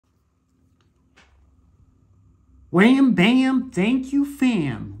Wham bam, thank you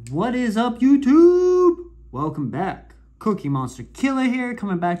fam. What is up YouTube? Welcome back. Cookie Monster Killa here,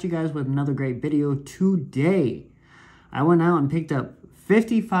 coming back to you guys with another great video today. I went out and picked up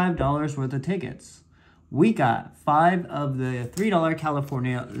 $55 worth of tickets. We got 5 of the $3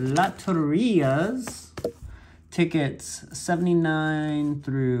 California Loterias. Tickets 79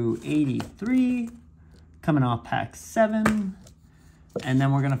 through 83, coming off pack 7. And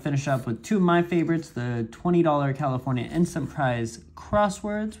then we're going to finish up with 2 of my favorites, the $20 California Instant Prize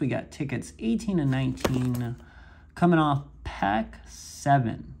Crosswords. We got tickets 18 and 19 coming off pack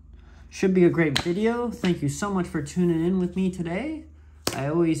 7. Should be a great video. Thank you so much for tuning in with me today. I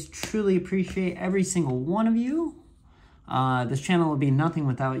always truly appreciate every single one of you. This channel will be nothing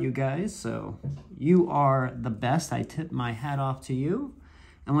without you guys, so you are the best. I tip my hat off to you.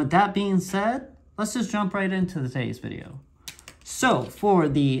 And with that being said, let's just jump right into today's video. So, for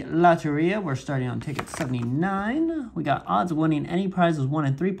the Loteria, we're starting on ticket 79. We got odds of winning any prizes 1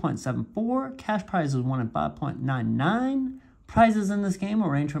 in 3.74. Cash prizes 1 in 5.99. Prizes in this game will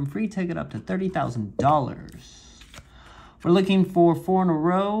range from free ticket up to $30,000. We're looking for 4 in a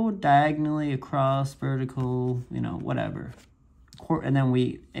row, diagonally across, vertical, you know, whatever. And then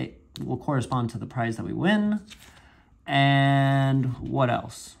it will correspond to the prize that we win. And what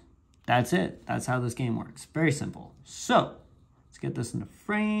else? That's it. That's how this game works. Very simple. So, let's get this in the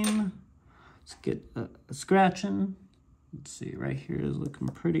frame. Let's get a scratching. Let's see, right here is looking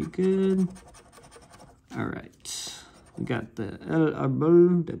pretty good. All right, we got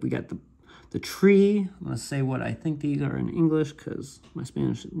the the tree. I'm gonna say what I think these are in English because my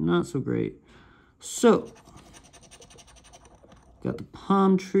Spanish is not so great. So, got the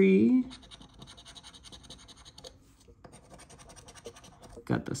palm tree.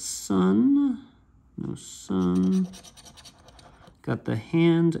 Got the sun. No sun. Got the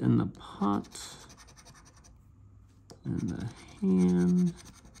hand and the pot, and the hand,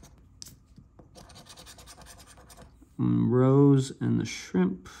 rose and the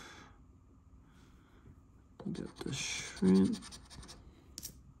shrimp. We got the shrimp.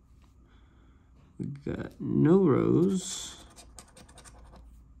 We got no rose,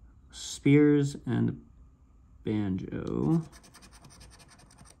 spears and banjo.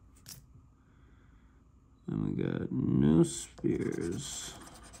 And we got no spears.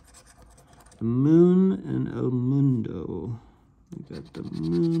 The moon and El Mundo. We got the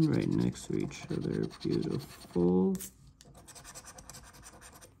moon right next to each other. Beautiful.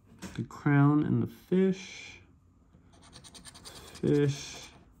 The crown and the fish. Fish.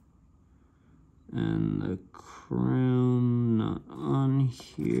 And the crown not on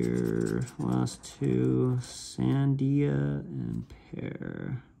here. Last 2. Sandia and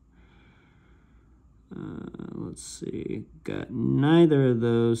pear. Let's see, got neither of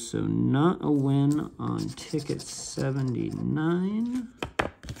those, so not a win on ticket 79.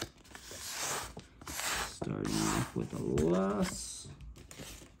 Starting off with a loss.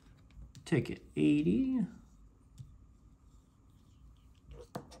 Ticket 80.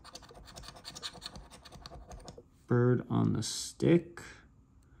 Bird on the stick.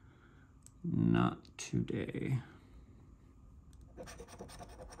 Not today.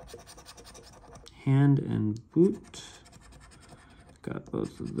 Hand and boot. Got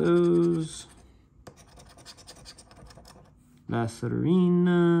both of those. La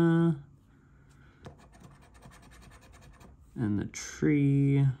Serena. And the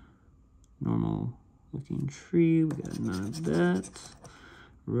tree. Normal looking tree. We got none of that.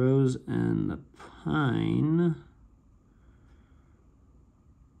 Rose and the pine.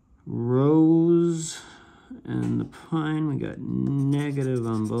 Rose and the pine, we got negative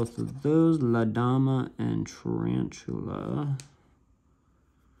on both of those. La Dama and Tarantula.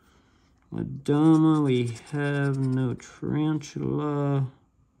 La Dama, we have no Tarantula.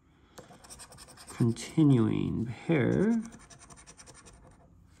 Continuing pear.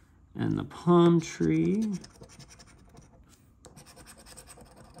 And the palm tree.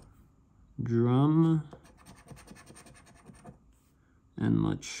 Drum. And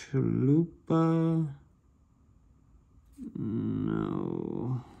La Chalupa.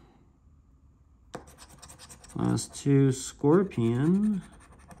 No. Last 2, scorpion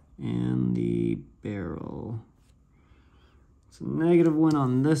and the barrel. It's a negative 1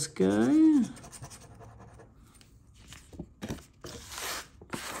 on this guy.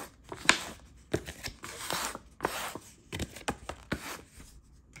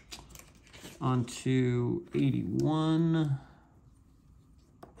 On to 81.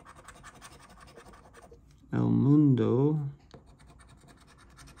 El Mundo.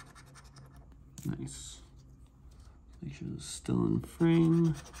 Nice. Make sure it's still in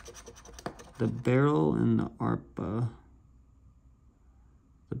frame. The barrel and the ARPA.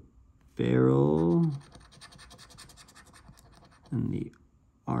 The barrel and the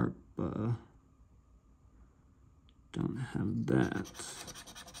ARPA. Don't have that.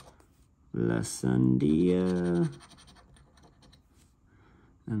 La Sandia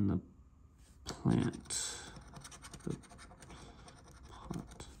and the plant. The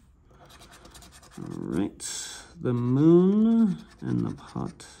pot. Alright. The moon and the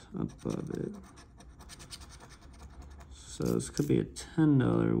pot above it. So this could be a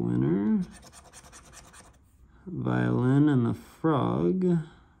 $10 winner. Violin and the frog.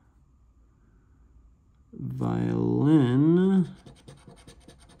 Violin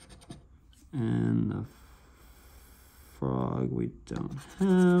and the frog we don't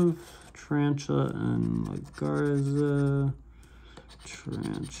have. Tarantula and Lagarza.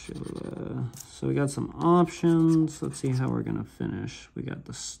 Tarantula. So we got some options. Let's see how we're gonna finish. We got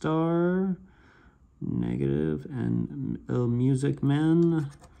the star, negative, and Music Man.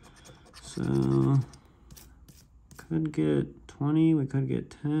 So could get 20, we could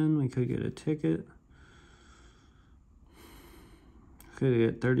get 10, we could get a ticket. Could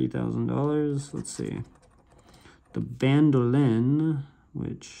get $30,000. Let's see. The bandolin,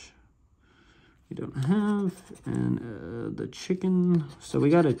 which we don't have, and the chicken. So we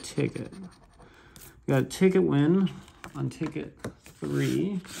got a ticket. We got a ticket win on ticket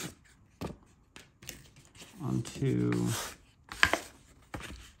 3 onto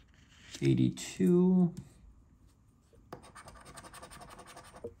 82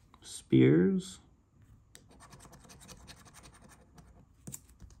 spears.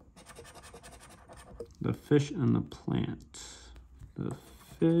 The fish and the plant. The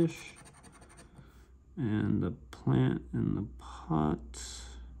fish and the plant in the pot.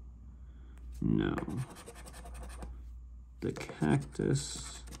 No. The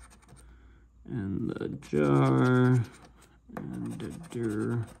cactus and the jar and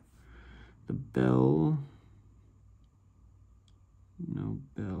the bell. No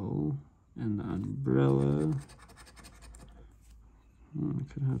bell. And the umbrella. I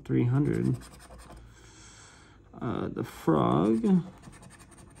could have 300. The frog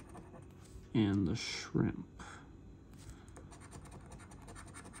and the shrimp.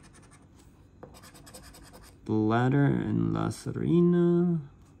 The ladder and La Serena.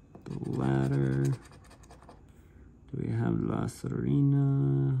 The ladder. Do we have La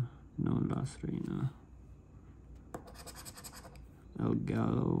Serena? No La Serena. El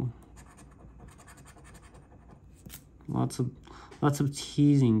Gallo. Lots of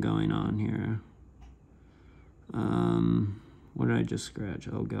teasing going on here. What did I just scratch?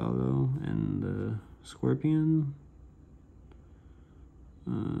 El Gallo and the scorpion.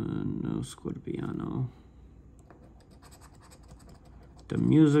 No Scorpiano. The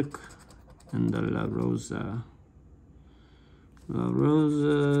music and the La Rosa. La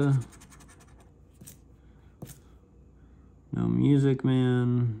Rosa. No Music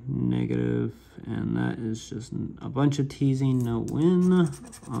Man, negative, and that is just a bunch of teasing, no win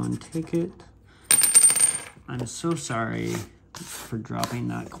on ticket. I'm so sorry for dropping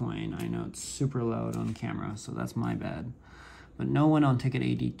that coin. I know it's super loud on camera, so that's my bad. But no one on ticket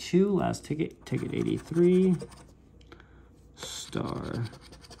 82, last ticket, ticket 83. Star.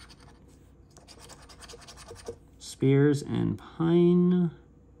 Spears and pine.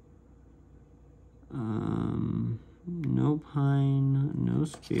 No pine, no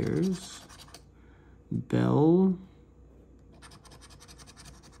spears. Bell.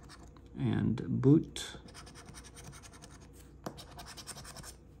 And boot.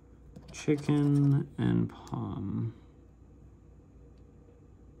 Chicken and palm.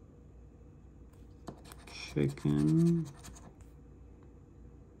 Chicken,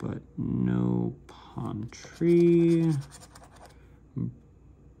 but no palm tree.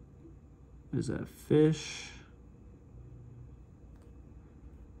 Is that fish?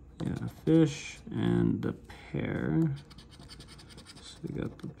 Yeah, fish and the pear. So we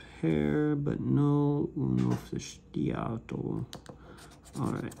got the pear, but no uno fischiato.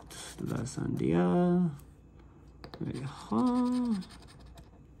 All right, la sandia, reja,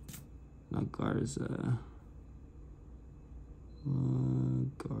 la garza.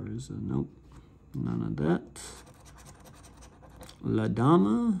 Garza, nope, none of that. La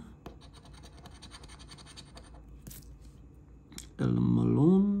dama, el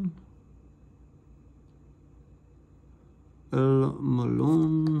melon,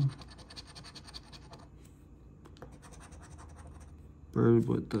 bird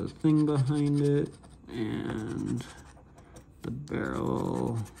with the thing behind it, and the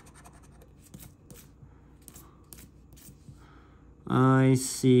barrel. I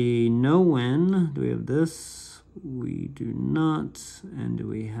see no win. Do we have this? We do not. And do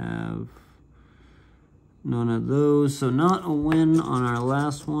we have none of those? So not a win on our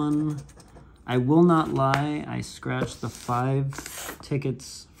last one. I will not lie, I scratched the 5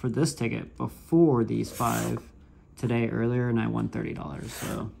 tickets for this ticket before these 5 today earlier, and I won $30.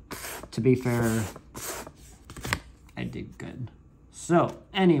 So to be fair, I did good. So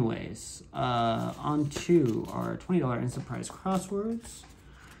anyways, on to our $20 instant prize crosswords.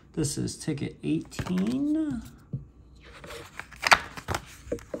 This is ticket 18.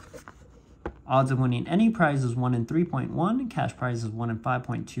 Odds of winning any prize is 1 in 3.1. Cash prize is 1 in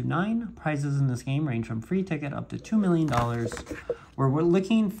 5.29. Prizes in this game range from free ticket up to $2 million. Where we're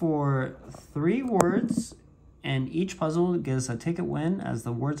looking for 3 words, and each puzzle gives a ticket win as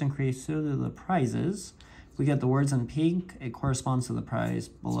the words increase to the prizes. If we get the words in pink, it corresponds to the prize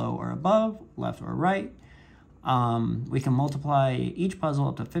below or above, left or right. We can multiply each puzzle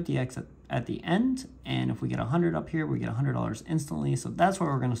up to 50x at the end, and if we get 100 up here, we get $100 instantly. So that's where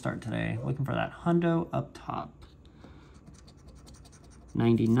we're going to start today, looking for that hundo up top.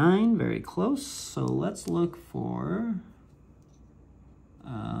 99, very close. So let's look for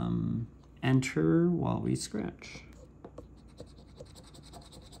enter while we scratch.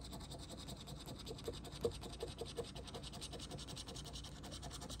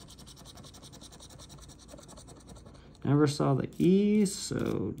 Never saw the E,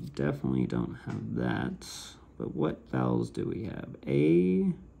 so definitely don't have that. But what vowels do we have?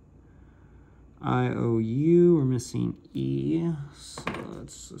 A, I, O, U. We're missing E. So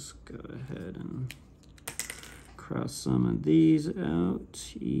let's just go ahead and cross some of these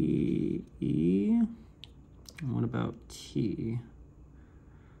out. E, E. And what about T?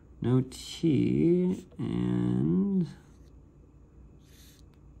 No T, and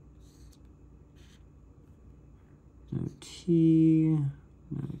no T,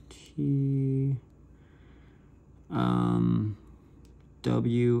 no T,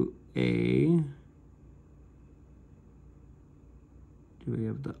 W, A. Do we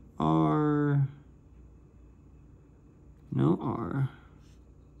have the R? No R.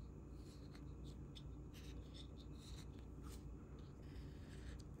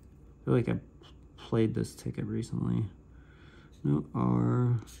 I feel like I played this ticket recently. No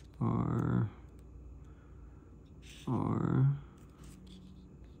R, R, R.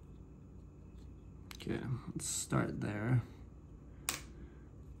 Okay, let's start there.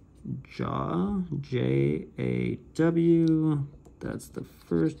 Jaw, J-A-W. That's the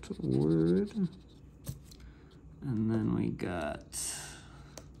first word. And then we got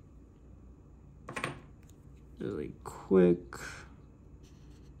really quick.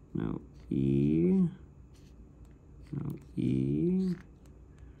 No E. No E.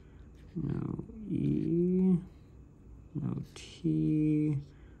 No E. No T,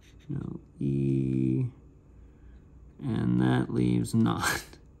 no E, and that leaves not.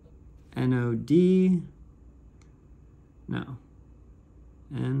 N-O-D, no.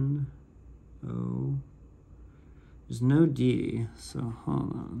 N-O, there's no D, so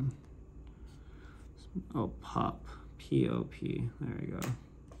hold on. Oh, pop, P-O-P, there we go.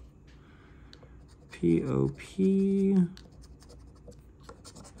 P-O-P.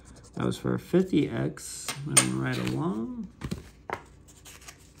 That was for 50x, moving right along.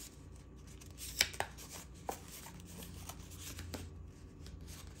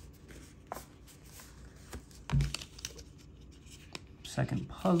 Second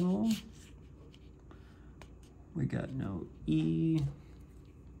puzzle. We got no E.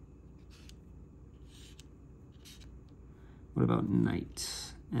 What about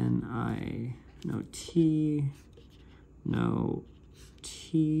night? N-I, no T, no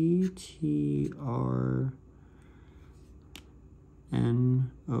T, T, R,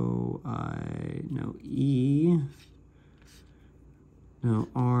 N, O, I, no E, no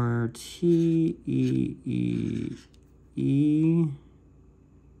R, T, E, E, E,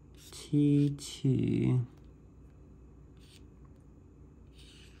 T, T,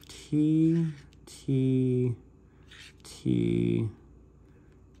 T, T, T,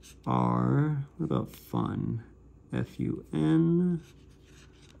 R. What about fun? F-U-N.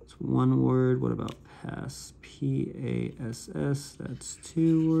 It's one word. What about pass? P-A-S-S. That's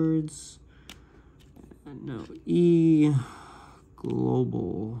 2 words. No E.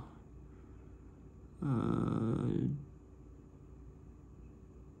 Global.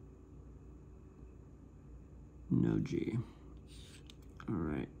 No G. All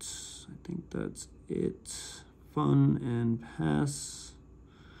right. I think that's it. Fun and pass.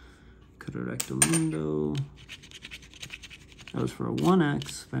 Correctamundo. That was for a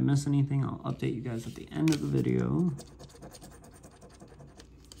 1x. If I miss anything, I'll update you guys at the end of the video.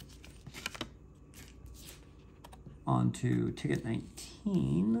 on to ticket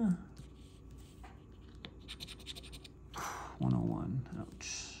 19. 101.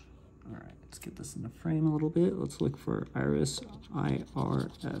 Ouch. All right, let's get this in the frame a little bit. Let's look for Iris,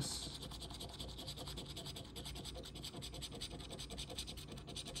 I-R-S.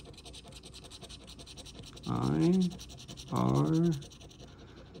 I-R,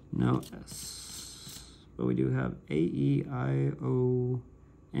 no S. But we do have A, E, I, O,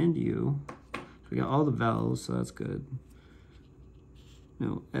 and U. So we got all the vowels, so that's good.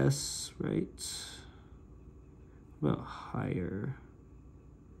 No S, right? What about higher?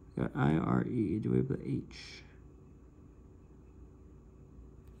 We got I-R-E. Do we have the H?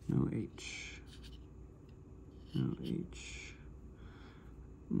 No H. No H.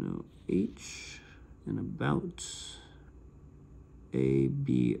 No H. And about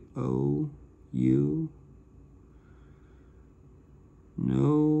A-B-O-U.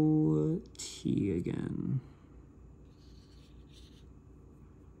 No T again.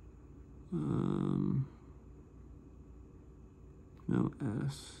 No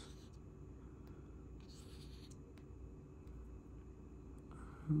S.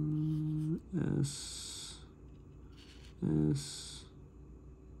 S.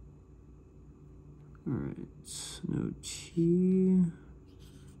 All right, no T,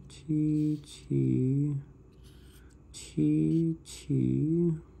 T, T, T,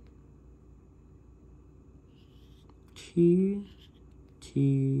 T, T,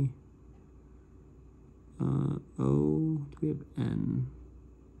 T, O, do we have N?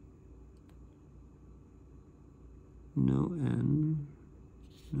 No N,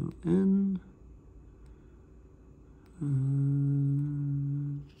 no N,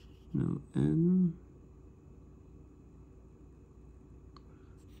 no N,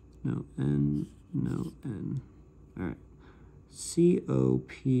 no N, no N. All right,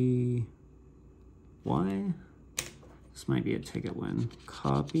 C-O-P-Y. This might be a ticket win.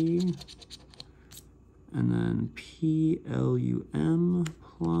 Copy. And then P-L-U-M,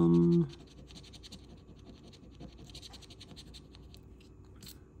 plum.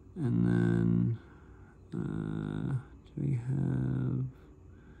 And then, do we have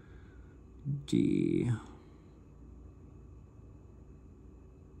D?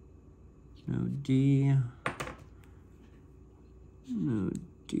 No D. No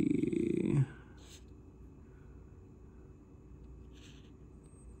D.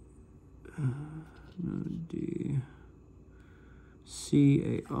 No D.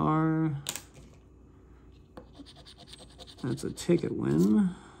 C-A-R. That's a ticket win.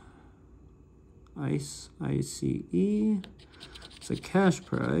 Ice, I-C-E. It's a cash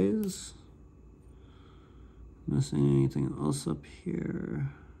prize. Missing anything else up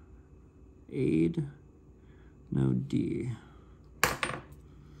here? Aid. No D.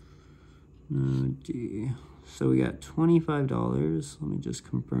 No D. So we got $25. Let me just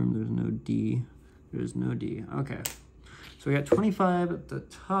confirm there's no D. There's no D. Okay. So we got 25 at the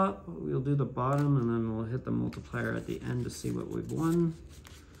top. We'll do the bottom and then we'll hit the multiplier at the end to see what we've won.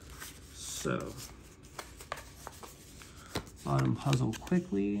 So, bottom puzzle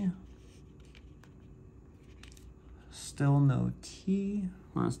quickly. Still no T.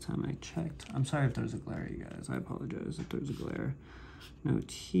 Last time I checked. I'm sorry if there's a glare, you guys. I apologize if there's a glare. No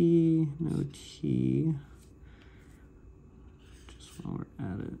T, no T. Just while we're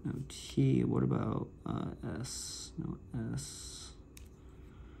at it, no T. What about S? No S.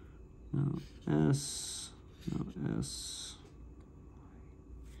 No S. No S.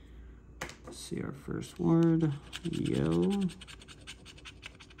 Let's see our first word. Yo.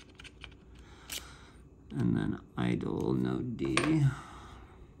 And then idle, no D.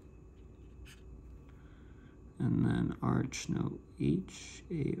 And then arch, no H,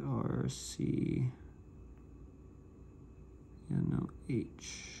 A-R-C. Yeah, no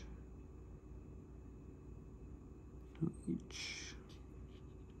H. No H.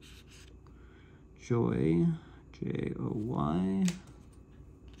 Joy, J-O-Y.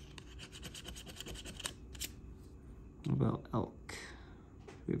 What about elk?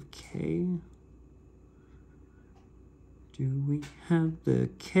 We have K. Do we have the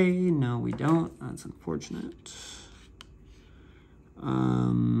K? No, we don't. That's unfortunate.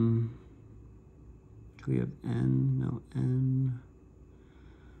 Do we have N? No N.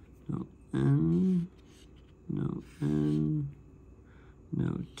 No N. No N.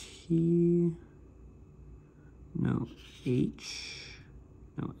 No T. No H.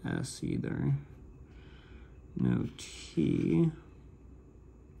 No S either. No T.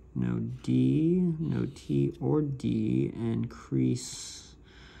 No D, no T or D, and crease,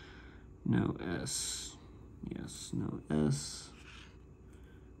 no S. Yes, no S.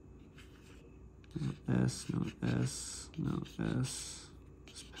 No S, no S, no S.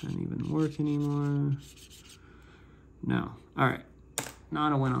 Does pen even work anymore? No. All right.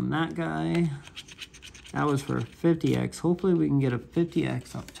 Not a win on that guy. That was for 50x. Hopefully we can get a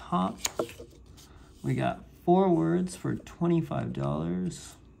 50x up top. We got 4 words for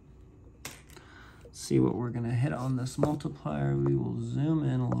 $25. See what we're gonna hit on this multiplier. We will zoom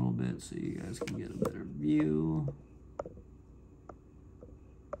in a little bit so you guys can get a better view.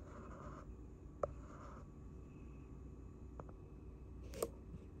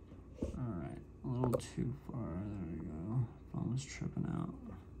 All right, a little too far. There we go. Phone was tripping out.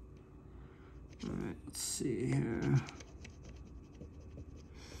 All right, let's see here.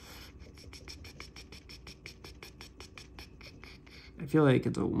 I feel like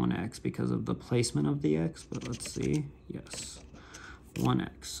it's a 1x because of the placement of the x, but let's see. Yes,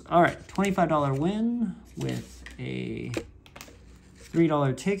 1x. All right, $25 win with a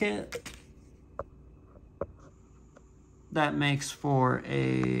 $3 ticket. That makes for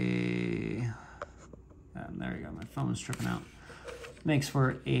a, there we go, my phone was tripping out. Makes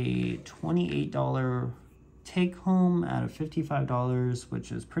for a $28 take home out of $55,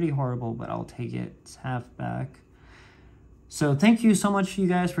 which is pretty horrible, but I'll take it. It's half back. So thank you so much, you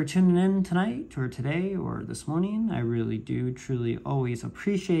guys, for tuning in tonight or today or this morning. I really do truly always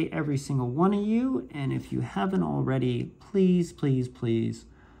appreciate every single one of you. And if you haven't already, please, please, please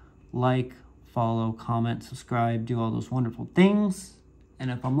like, follow, comment, subscribe, do all those wonderful things. And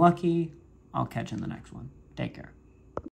if I'm lucky, I'll catch you in the next one. Take care.